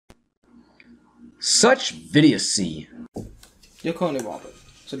Such Vidiocy. You're currently Robert.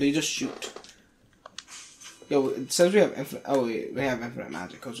 So do you just shoot? Yo, it says we have infinite. Oh wait, we have infinite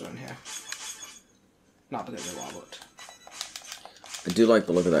magic because we're in here. Not because you're Robert. I do like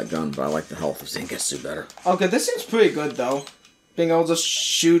the look of that gun, but I like the health of Zangetsu better. Okay, this seems pretty good though. Being able to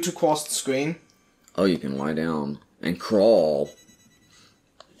shoot across the screen. Oh, you can lie down and crawl.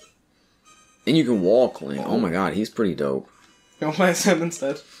 And you can wall cling. Oh my god, he's pretty dope. You want to play as him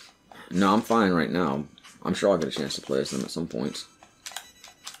instead? No, I'm fine right now. I'm sure I'll get a chance to play as them at some point.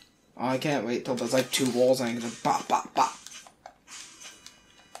 Oh, I can't wait till there's like 2 walls and I can just bop, bop, bop.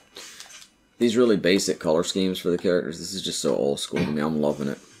 These really basic color schemes for the characters, this is just so old school to me. I'm loving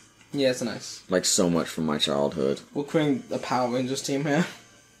it. Yeah, it's nice. Like so much from my childhood. We're creating a Power Rangers team here.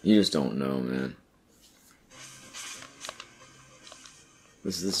 You just don't know, man.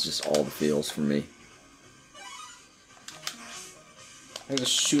 This is just all the feels for me. I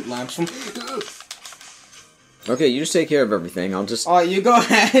just shoot lamps from... Okay, you just take care of everything. I'll just... Alright, you go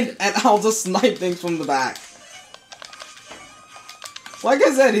ahead and I'll just snipe things from the back. Like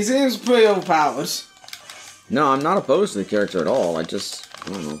I said, he seems pretty overpowered. No, I'm not opposed to the character at all. I don't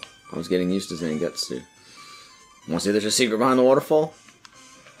know. I was getting used to Zangetsu. Want to see there's a secret behind the waterfall?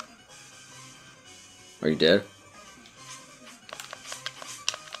 Are you dead?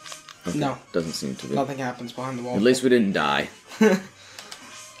 Okay. No. Doesn't seem to be. Nothing happens behind the wall. At least we didn't die.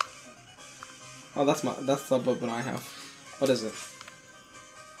 Oh, that's the weapon I have. What is it?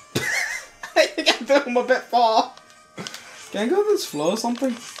 I think I threw him a bit far. Can I go this floor or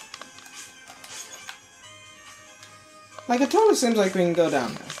something? Like, it totally seems like we can go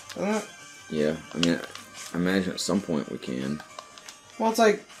down there, doesn't it? Yeah, I mean, I imagine at some point we can. Well, it's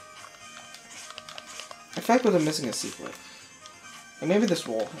like... I feel like we're missing a secret. Or maybe this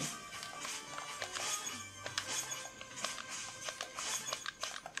wall here.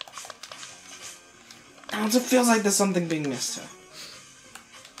 Now it feels like there's something being missed here.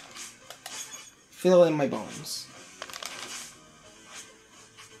 Feel it in my bones.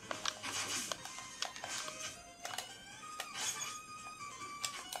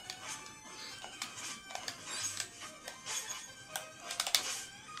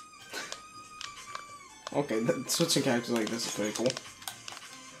 Okay, switching characters like this is pretty cool.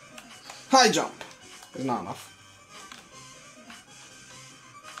 High jump! Is not enough.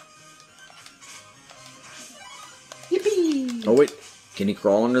 Yippee! Oh wait, can he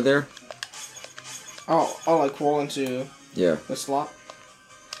crawl under there? Oh, like crawl into Yeah. the slot?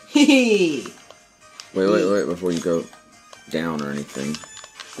 Hee Wait, before you go down or anything.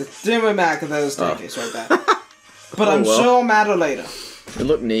 It didn't really matter because there's a staircase right there. But Oh, I'm well. sure it'll matter later. It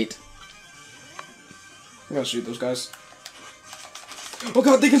looked neat. I'm gonna shoot those guys. Oh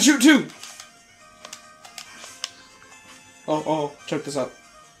god, they can shoot too! Oh, check this out.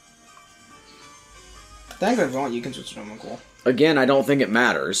 Thank God if you want, you can switch to normal cool. Again, I don't think it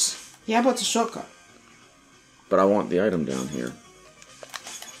matters. Yeah, but it's a shortcut. But I want the item down here.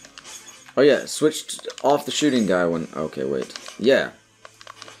 Oh yeah, switched off the shooting guy when... Okay, wait. Yeah.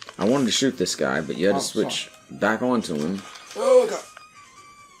 I wanted to shoot this guy, but you had to switch back onto him. Oh god.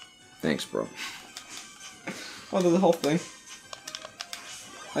 Thanks, bro. I'll do the whole thing.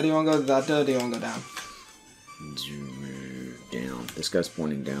 How do you want to go to that door, or do you want to go down? Down. This guy's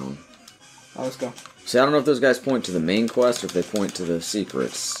pointing down. Oh, let's go. See, I don't know if those guys point to the main quest or if they point to the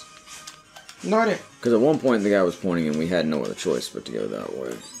secrets. No idea. Because at one point the guy was pointing and we had no other choice but to go that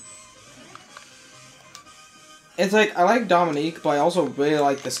way. It's like, I like Dominique, but I also really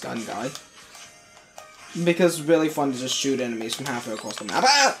like this gun guy. Because it's really fun to just shoot enemies from halfway across the map.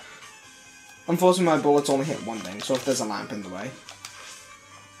 Ah! Unfortunately, my bullets only hit one thing, so if there's a lamp in the way.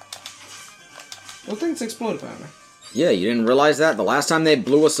 Those things explode, apparently. Yeah, you didn't realize that? The last time they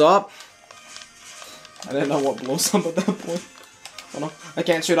blew us up? I didn't know what blows up at that point. Oh no, I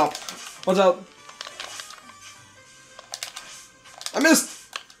can't shoot up. Watch out. I missed!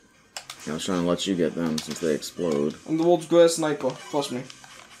 I was trying to let you get them since they explode. I'm the world's greatest sniper. Trust me.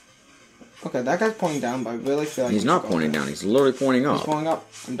 Okay, that guy's pointing down, but I really feel like He's not pointing down. He's literally pointing up. He's pointing up.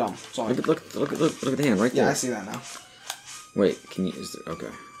 I'm dumb. Sorry. Look at the hand right there. Yeah, I see that now. Wait, can you... okay.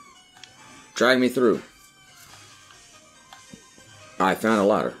 Drag me through. I found a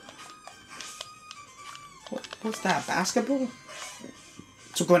ladder. What's that? Basketball?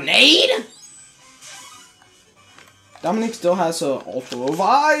 It's a grenade? Dominique still has her ultra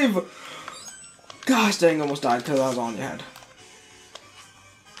revive. Gosh dang, almost died because I was on your head.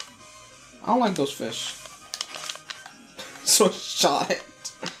 I don't like those fish. So shot it.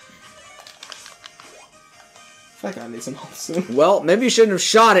 I feel like I need some help soon. Well, maybe you shouldn't have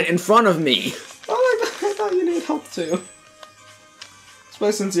shot it in front of me. Oh, I thought you need help too.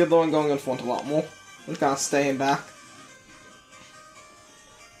 Especially since you're the one going in front a lot more. I'm kind of staying back.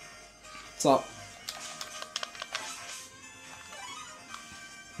 What's up?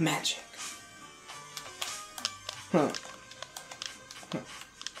 Magic. Huh.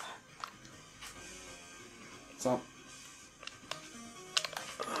 What's up?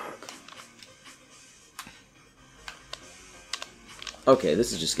 Okay,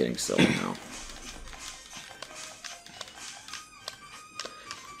 this is just getting silly now.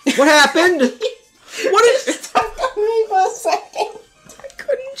 What happened? What is... Stepped on me for a second. I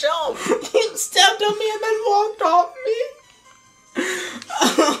couldn't jump. You stepped on me and then walked off me.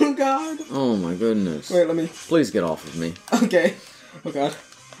 Oh god. Oh my goodness. Wait, let me... Please get off of me. Okay. Oh god.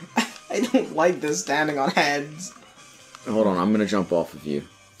 I don't like this standing on heads. Hold on, I'm gonna jump off of you.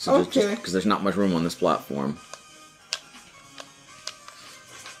 So Okay. Because there's not much room on this platform.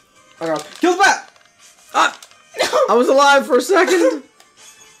 Oh god. Kill the bat! Ah! No! I was alive for a second!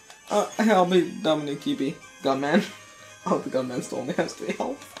 I'll be Dominic Keepy. Gunman. Oh, the gunman still only has 3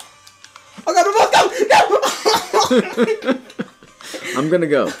 health. Oh god, we're both go! No! I'm gonna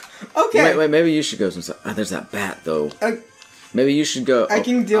go. Okay. Wait, maybe you should go since... there's that bat, though. I Maybe you should go...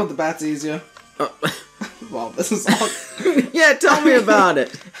 can deal with the bats easier. Well, this is all... Yeah, tell me about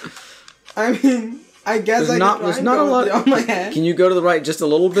it. I mean, I guess There's not a lot on my head. Can you go to the right just a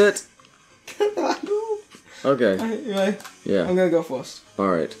little bit? Okay. Anyway, Yeah. I'm gonna go first.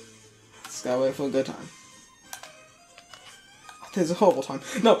 Alright. Just gotta wait for a good time. Oh, there's a horrible time.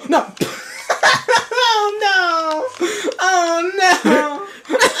 No, no! Oh no! Oh no!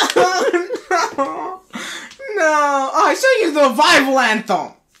 Oh no! No! Oh, I should use the revival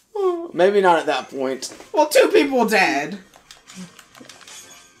anthem! Maybe not at that point. Well, 2 people dead.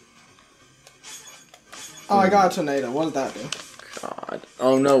 Oh, I got a tornado. What did that do? God.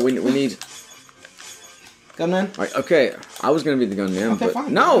 Oh no, we need... Gunman? Right, okay, I was gonna be the gunman, Okay, but...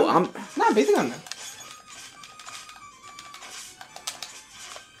 fine. No, I'm... Nah, be the gunman.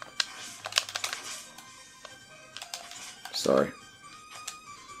 Sorry.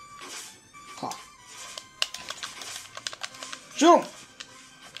 Huh. Jump!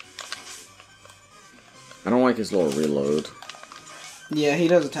 I don't like his little reload. Yeah, he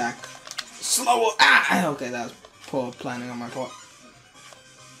does attack. Slower! Ah! Okay, that was poor planning on my part.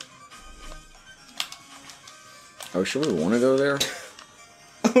 Oh, should we want to go there?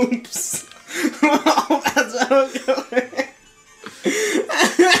 Oops. Well, that's what I was going.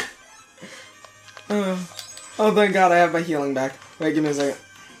 Oh, thank God I have my healing back. Wait, give me a second.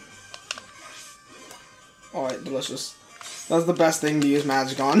 Alright, delicious. That's the best thing to use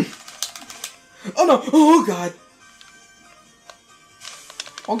magic on. Oh no! Oh God!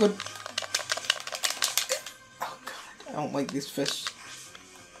 All good. Oh God, I don't like these fish.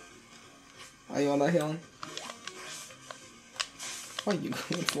 Are you on that healing? What are you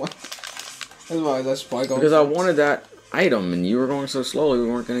going for? Otherwise, I should probably go. Because I wanted that item, and you were going so slowly, we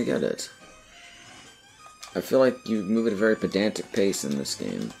weren't going to get it. I feel like you move at a very pedantic pace in this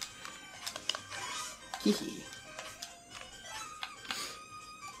game. Hehe.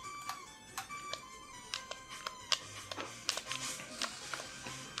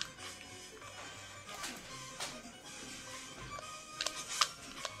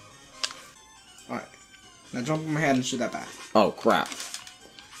 Alright. Now jump on my head and shoot that back. Oh, crap.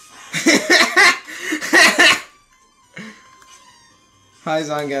 Hi,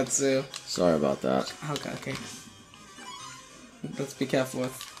 Zangetsu. Sorry about that. Okay. Let's be careful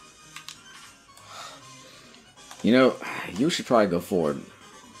with. You know, you should probably go forward.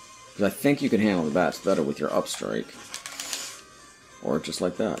 Because I think you can handle the bats better with your up strike. Or just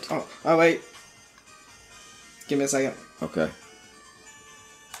like that. Oh, wait. Give me a second. Okay.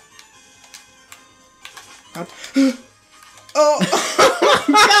 Oh!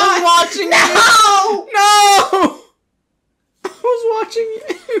 I was watching you! No! I was watching you!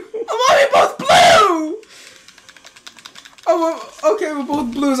 Why are we both blue? Oh, okay, we're both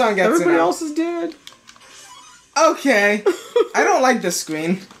blues on Getsu Everybody now. else is dead. Okay. I don't like this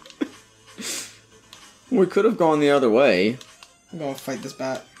screen. We could have gone the other way. I'm gonna fight this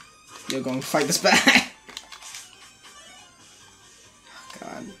bat. You're going to fight this bat. Oh,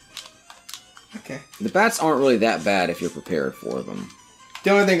 God. Okay. The bats aren't really that bad if you're prepared for them. The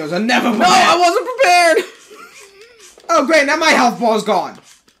only thing was I never prepared. No, I wasn't prepared! Oh, great, now my health ball's gone.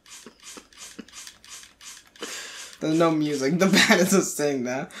 There's no music. The bat is just sitting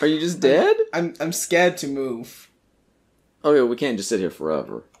there. Are you just dead? I'm scared to move. Okay, we can't just sit here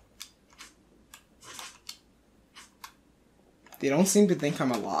forever. They don't seem to think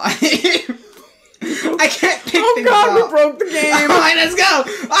I'm alive. I can't pick Oh things God, up. we broke the game! Alright, let's go!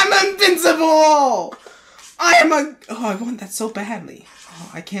 I'm invincible! I am a... Oh, I want that so badly.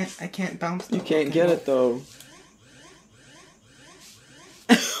 Oh, I can't bounce. You can't get it though.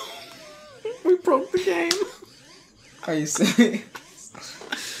 We broke the game. Are you serious?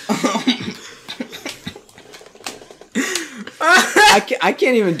 I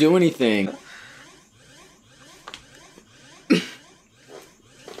can't even do anything.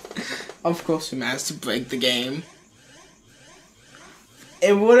 Of course we managed to break the game.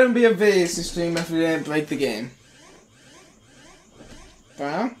 It wouldn't be a Vidiocy stream if we didn't break the game.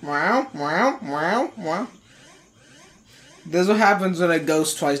 Wow, wow, wow, wow, wow. This is what happens when a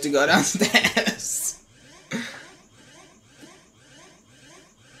ghost tries to go downstairs.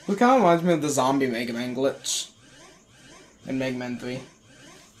 It kind of reminds me of the zombie Mega Man glitch in Mega Man 3.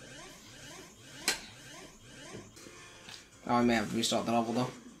 Oh, I may have to restart the level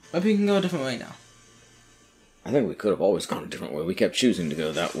though. Maybe we can go a different way now. I think we could have always gone a different way. We kept choosing to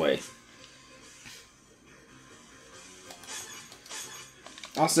go that way.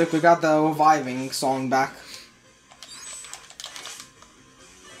 Also, we got the reviving song back.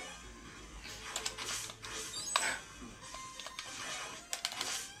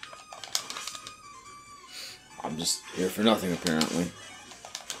 I'm just here for nothing, apparently.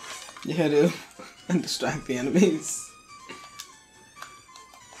 Yeah, dude. And distract the enemies.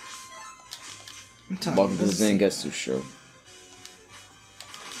 Welcome to the Zangetsu show.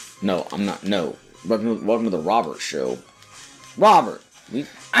 No, I'm not. No. Welcome to the Robert show. Robert!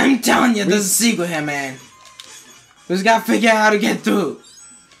 I'm telling you, there's a secret here, man. We just gotta figure out how to get through.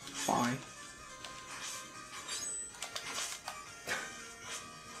 Fine.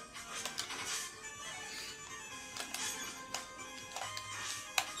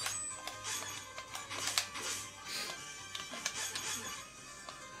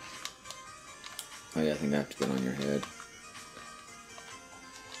 Oh yeah, I think I have to get on your head.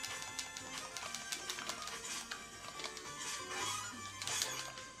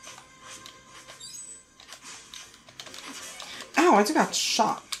 Ow, I just got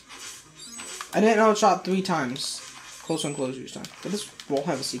shot. I didn't know it shot 3 times. Close and close each time. But this won't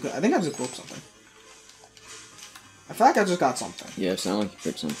have a secret. I think I just broke something. I feel like I just got something. Yeah, it sounded like you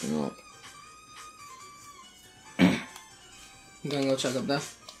picked something up. I'm gonna go check up there.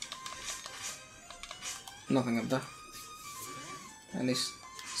 Nothing up there. At least,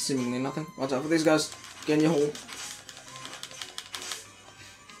 seemingly nothing. Watch out for these guys. Get in your hole.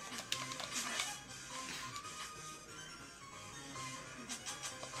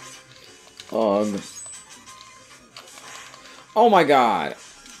 Ugh. Oh my god!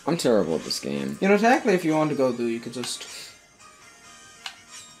 I'm terrible at this game. You know, technically, if you want to go through, you could just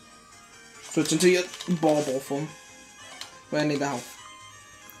switch into your ball form. But I need the health.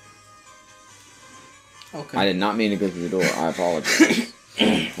 Okay. I did not mean to go through the door. I apologize.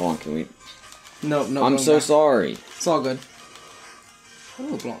 Hold on, can we... No, I'm so sorry. It's all good.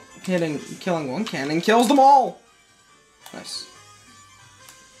 Oh, killing one cannon kills them all! Nice.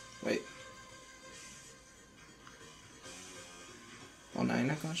 Wait. Oh, now you're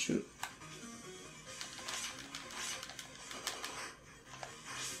not gonna shoot.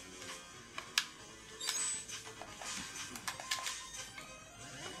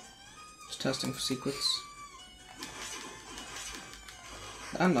 Just testing for secrets.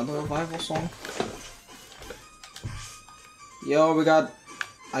 Another revival song. Yo, we got...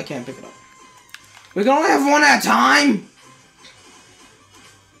 I can't pick it up. We can only have one at a time!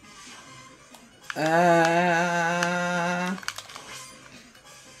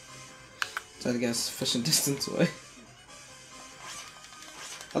 Try to get a sufficient distance away.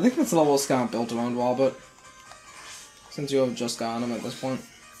 I think this level is kind of built around Robert. Since you have just gotten him at this point.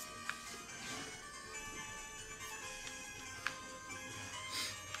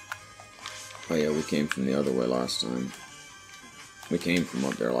 Oh yeah, we came from the other way last time. We came from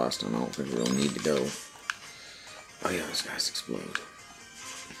up there last time. I don't think we really need to go. Oh yeah, those guys explode.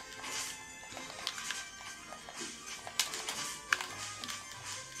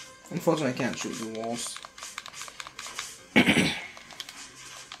 Unfortunately, I can't shoot through walls.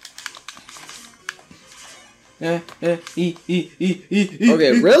 Okay,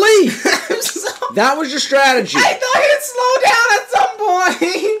 really? That was your strategy. I thought he'd slow down at some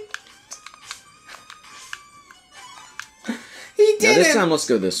point. He did Now this it. time, let's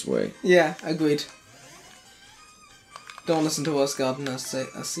go this way. Yeah, agreed. Don't listen to us, Gardener. Say,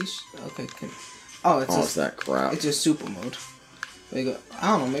 okay. It's It's that crap. It's just super mode. There you go.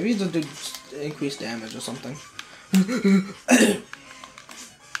 I don't know. Maybe it just did increased damage or something.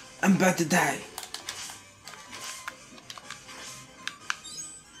 I'm about to die.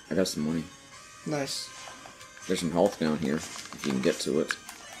 I got some money. Nice. There's some health down here, if you can get to it.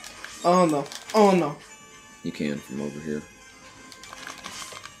 Oh no. Oh no. You can from over here.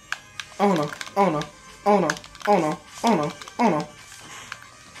 Oh no. Oh no. Oh no. Oh no. Oh no. Oh no.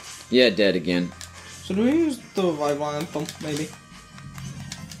 Yeah, dead again. Should we use the revival anthem, maybe?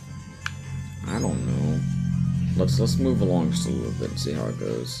 I don't know. Let's move along just a little bit and see how it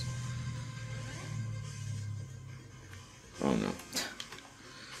goes. Oh no.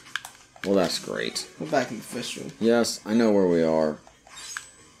 Well, that's great. We're back in the fish room. Yes, I know where we are.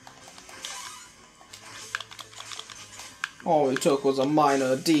 All we took was a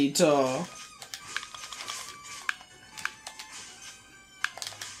minor detour.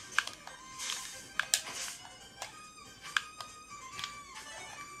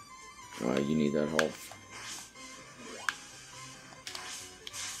 You need that health.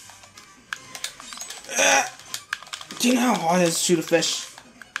 Do you know how hard it is to shoot a fish?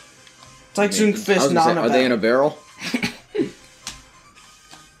 It's like shooting fish, Are not they in a barrel?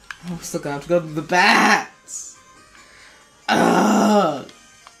 I'm still gonna have to go to the bats. Ugh.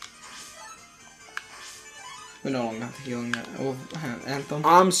 We no longer have the healing anthem.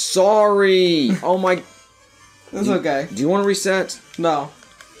 I'm sorry. Oh my. It's okay. Do you want to reset? No,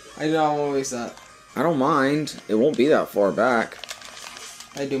 I do not want to reset. I don't mind. It won't be that far back.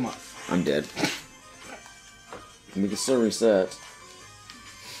 I do not. I'm dead. We can still reset.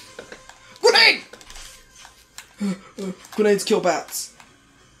 Grenade! Grenades kill bats.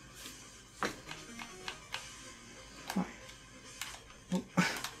 Oh.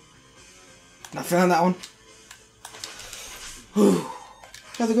 Not feeling that one. Whew.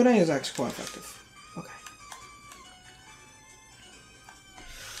 Yeah, the grenade is actually quite effective. Okay.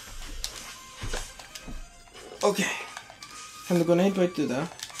 Okay. And the grenade right through there.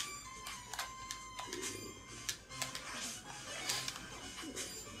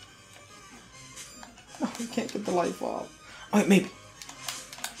 Oh, we can't get the life off. Oh, wait, maybe.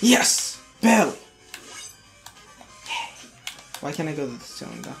 Yes! Barely! Yay. Why can't I go to the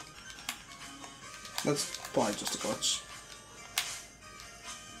ceiling though? That's probably just a glitch.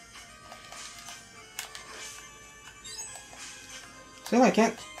 See, I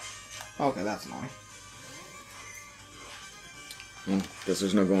can't. Okay, that's annoying. Guess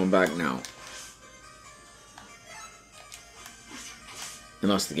there's no going back now.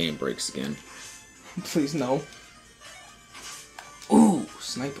 Unless the game breaks again. Please, no. Ooh,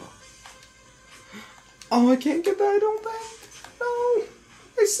 sniper. Oh, I can't get that, I don't think. No,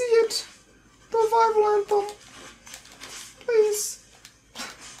 I see it. The revival anthem. Please.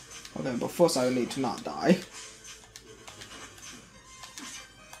 Okay, but first I need to not die.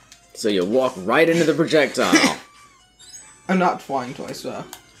 So you walk right into the projectile. I'm not flying twice, sir.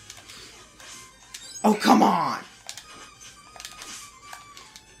 Oh, come on!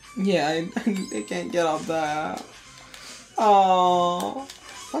 Yeah, I can't get up there. Oh,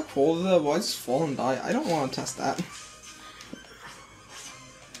 if I fall there, will I just fall and die? I don't want to test that.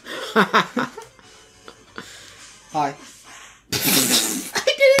 Hi. I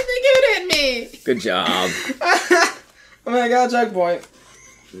didn't think it would hit me! Good job. I mean, I got a checkpoint.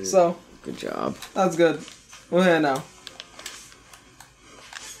 So, Good job. that's good. We're here now.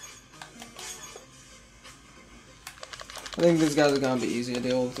 I think these guys are gonna be easier to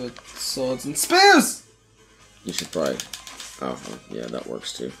deal with swords and spears! You should probably... Oh, yeah, that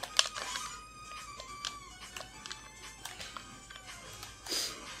works too.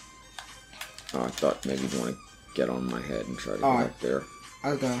 Oh, I thought maybe you'd want to get on my head and try to go back there.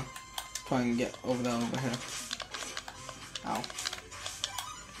 I was gonna try and get over there, over here. Ow.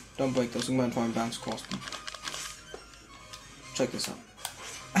 Don't break those, I'm gonna try and bounce across them. Check this out.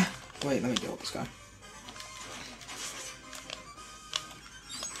 Wait, let me deal with this guy.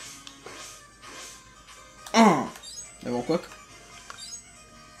 Real quick.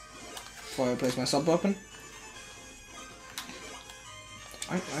 Before I place my sub weapon.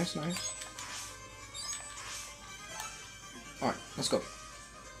 Alright, nice, nice. Alright, let's go.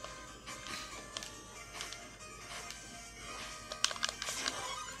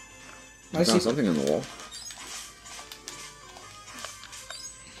 I found something on the wall.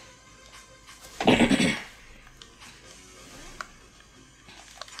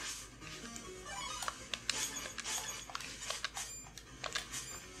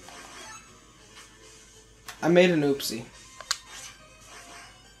 I made an oopsie.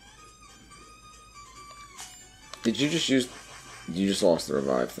 Did you just use... You just lost the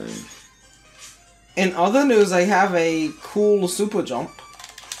revive thing. In other news, I have a cool super jump.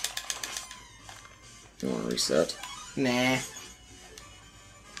 You want to reset? Nah.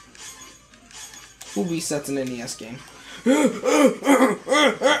 Who resets an NES game?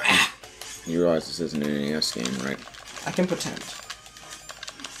 You realize this isn't an NES game, right? I can pretend.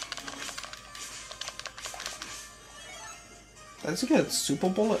 That's a good super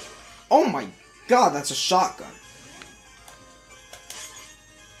bullet. Oh my god, that's a shotgun.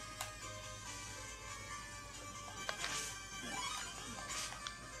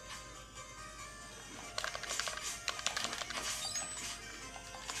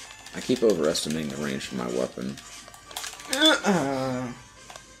 I keep overestimating the range for my weapon.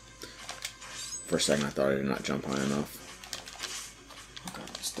 For a second, I thought I did not jump high enough. Okay,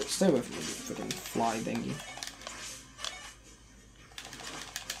 stay away from the freaking fly thingy.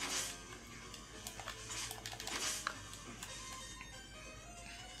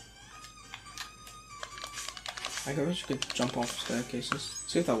 I wish you could jump off staircases.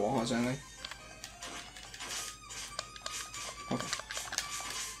 See if that wall has anything. Okay.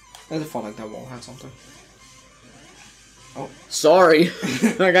 I just felt like that wall had something. Oh. Sorry!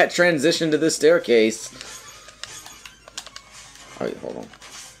 I got transitioned to this staircase. Oh, wait, hold on. Do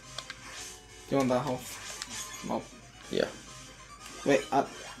you want that health? No. Yeah. Wait,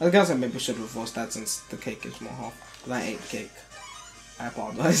 I guess I maybe should reverse that since the cake is more health. Because I ate the cake. I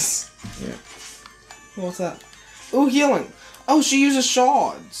apologize. Yeah. What's that? Ooh, healing! Oh, she uses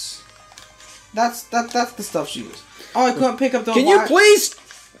shards! That's the stuff she uses. Oh, I couldn't pick up the... Can you please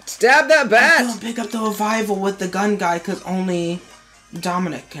stab that I bat? couldn't pick up the revival with the gun guy because only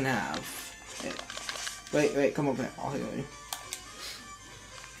Dominic can have it. Wait, come over here. I'll heal you.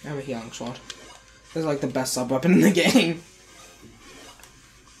 I have a healing sword. This is like the best sub-weapon in the game.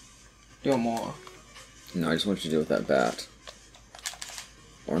 Do you want more? No, I just want you to deal with that bat.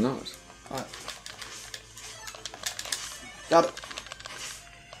 Or not. Alright. Got it.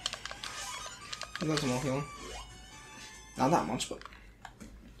 I got some more healing. Not that much, but...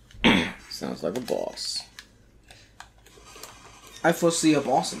 Sounds like a boss. I foresee a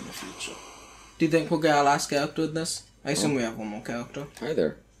boss in the future. Do you think we'll get our last character in this? I assume we have one more character. Hi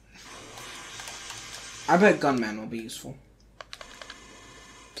there. I bet Gunman will be useful.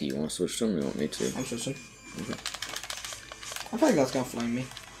 Do you want to switch to him or you want me to? I'm switching. Okay. I feel like that's gonna flame me.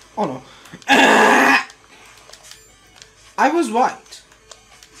 Oh no. I was right.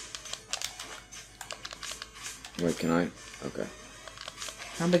 Wait, can I? Okay.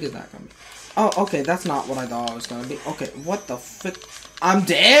 How big is that gonna be? Oh, okay, that's not what I thought it was gonna be. Okay, what the frick? I'm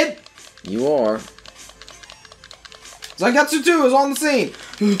dead? You are. Zaikatsu 2 is on the scene!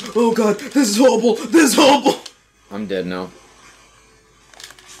 Oh god, this is horrible! This is horrible! I'm dead now.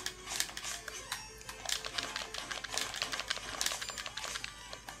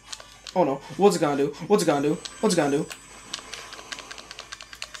 Oh no, what's it gonna do? What's it gonna do? What's it gonna do?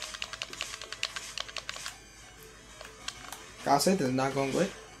 Gotta say, this is not going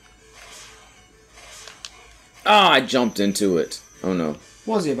great. Ah, I jumped into it. Oh no.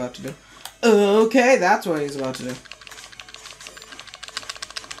 What was he about to do? Okay, that's what he's about to do.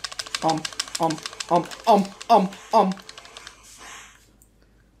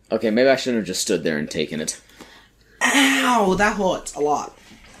 Okay, maybe I shouldn't have just stood there and taken it. Ow, that hurts a lot.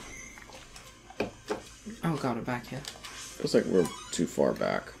 Oh god, we're back here. Feels like we're too far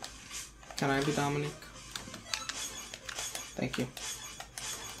back. Can I be Dominic? Thank you.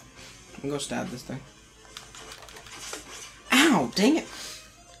 I'm gonna stab this thing. Ow, dang it.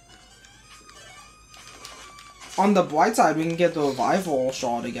 On the bright side, we can get the revival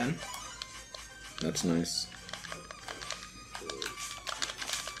shot again. That's nice.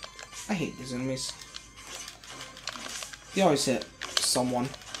 I hate these enemies. They always hit someone.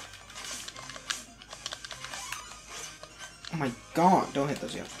 Oh my god, don't hit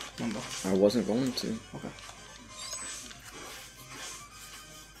those yet. Remember. I wasn't going to. Okay.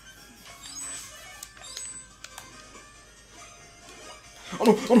 Oh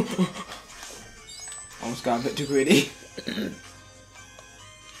no, oh no! Almost got a bit too greedy.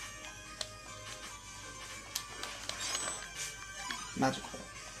 Magical.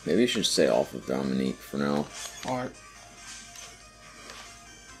 Maybe you should stay off of Dominique for now. Alright.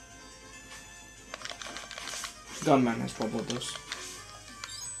 Gunman has trouble with those.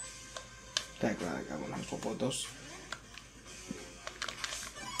 That one has trouble with those.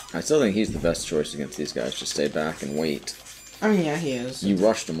 I still think he's the best choice against these guys. Just stay back and wait. I mean, yeah, he is. You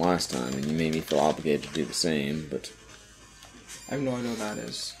rushed him last time, and you made me feel obligated to do the same, but... I have no idea what that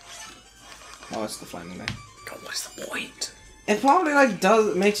is. Oh, it's the flaming thing. God, what's the point? It probably, like,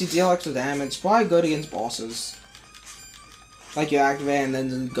 makes you deal extra damage. It's probably good against bosses. Like, you activate and then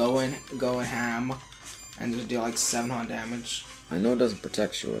just go in ham. And just deal, like, 700 damage. I know it doesn't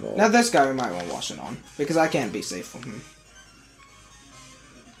protect you at all. Now, this guy we might want to wash it on. Because I can't be safe from him.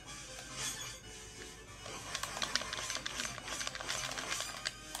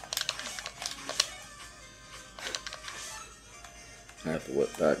 I have to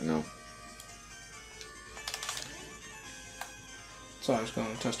whip back now. So I was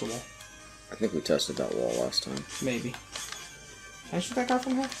going to test the wall. I think we tested that wall last time. Maybe. Can I shoot that guy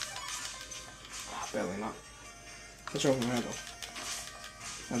from here? Oh, barely not. Let's shoot from here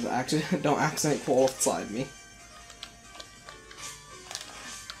though. Don't accidentally fall outside me.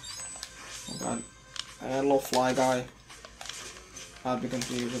 Oh god. And a little fly guy. I'd be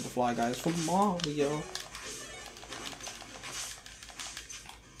confused with the fly guys from Mario.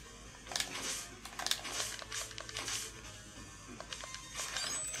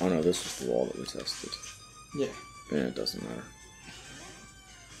 Oh no, this was the wall that we tested. Yeah. Yeah, it doesn't matter.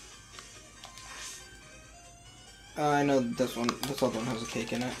 I know this other one has a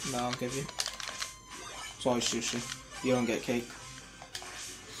cake in it that I'll give you. It's always sushi. You don't get cake.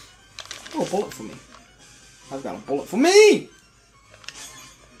 Oh, a bullet for me. I've got a bullet for me!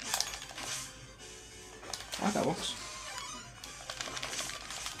 I like that box.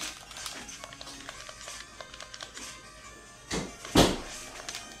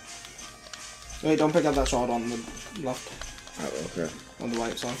 Wait, don't pick up that sword on the left. Oh, okay. On the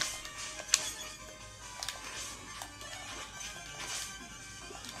right side.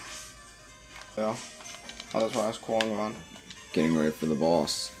 Yeah. Oh, that's why I was crawling around. Getting ready for the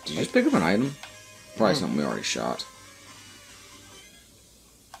boss. Did you just pick up an item? Probably something we already shot.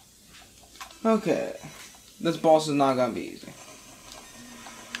 Okay. This boss is not gonna be easy.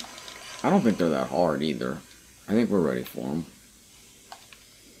 I don't think they're that hard either. I think we're ready for them.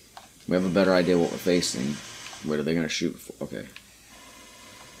 We have a better idea what we're facing. Wait, are they gonna shoot? Okay.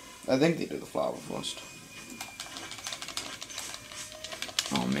 I think they do the flower first.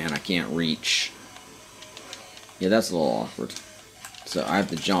 Oh man, I can't reach. Yeah, that's a little awkward. So I have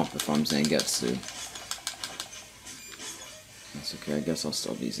to jump if I'm Zangetsu. That's okay, I guess I'll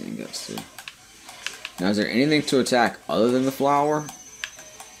still be Zangetsu. Now, is there anything to attack other than the flower?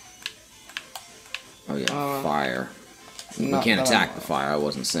 Oh yeah, fire. We can't attack the fire, I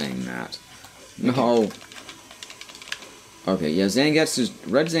wasn't saying that. No. Okay, yeah,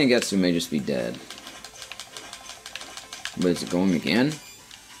 Red Zangetsu may just be dead. But is it going again?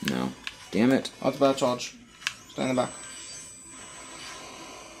 No. Damn it. Oh, it's a bad charge. Stay in the back.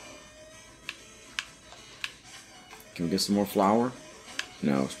 Can we get some more flour?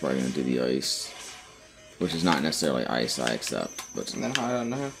 No, it's probably gonna do the ice. Which is not necessarily ice, I accept. But And then hide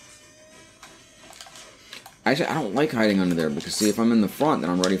under here. actually, I don't like hiding under there because, see, if I'm in the front, then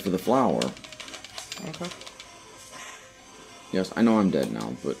I'm ready for the flour. Okay. Yes, I know I'm dead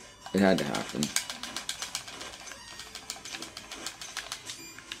now, but it had to happen.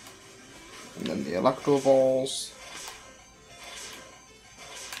 And then the electro balls.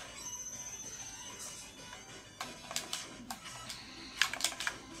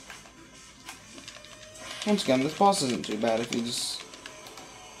 Once again, this boss isn't too bad if you just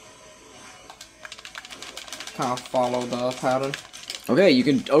kind of follow the pattern. Okay, you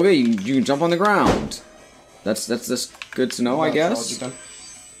can jump on the ground. That's good to know, I guess.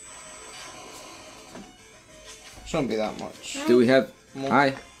 Shouldn't be that much. Do we have? More.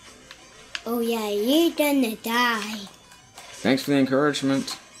 Hi. Oh yeah, you're gonna die. Thanks for the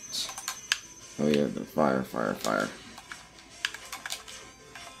encouragement. Oh yeah, the fire.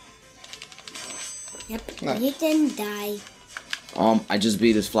 Yep, Nice. you didn't die. I just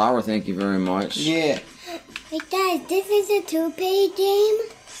beat his flower. Thank you very much. Yeah. Hey guys, this is a 2-page game.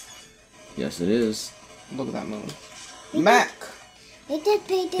 Yes, it is. Look at that moon. Mac! We just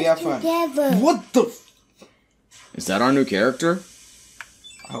played Be our this friend. together. What the f- Is that our new character?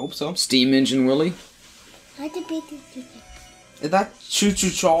 I hope so. Steam Engine Willie? How to beat this together? Is that Choo Choo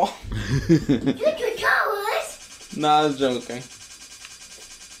Chaw? Nah, I was joking.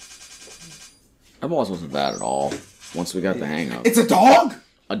 That boss wasn't bad at all. Once we got the hang of it. It's a dog?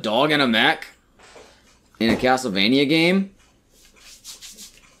 A dog and a mech? In a Castlevania game?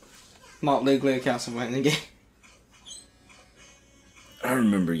 Not legally a Castlevania game. I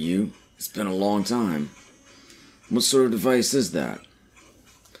remember you. It's been a long time. What sort of device is that?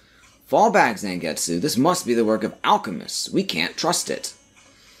 Fall back, Zangetsu. This must be the work of alchemists. We can't trust it.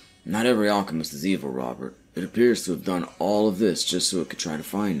 Not every alchemist is evil, Robert. It appears to have done all of this just so it could try to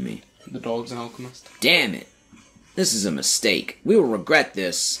find me. The dog's an alchemist. Damn it. This is a mistake. We will regret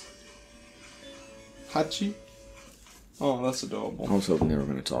this. Hachi? Oh, that's adorable. I was hoping they were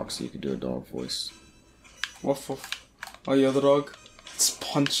going to talk so you could do a dog voice. Woof woof. Oh, you're the dog? It's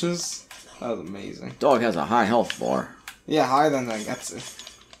punches? That was amazing. Dog has a high health bar. Yeah, higher than Zangetsu.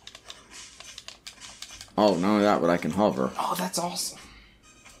 Oh, not only that, but I can hover. Oh, that's awesome.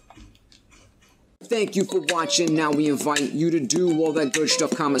 thank you for watching. Now we invite you to do all that good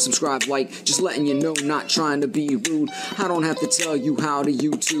stuff. Comment, subscribe, like. Just letting you know, not trying to be rude. I don't have to tell you how to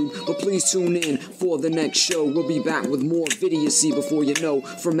YouTube, but please tune in for the next show. We'll be back with more Vidiocy before you know.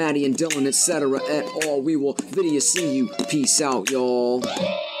 For Maddie and Dylan, etc. et al. We will Vidiocy you. Peace out, y'all.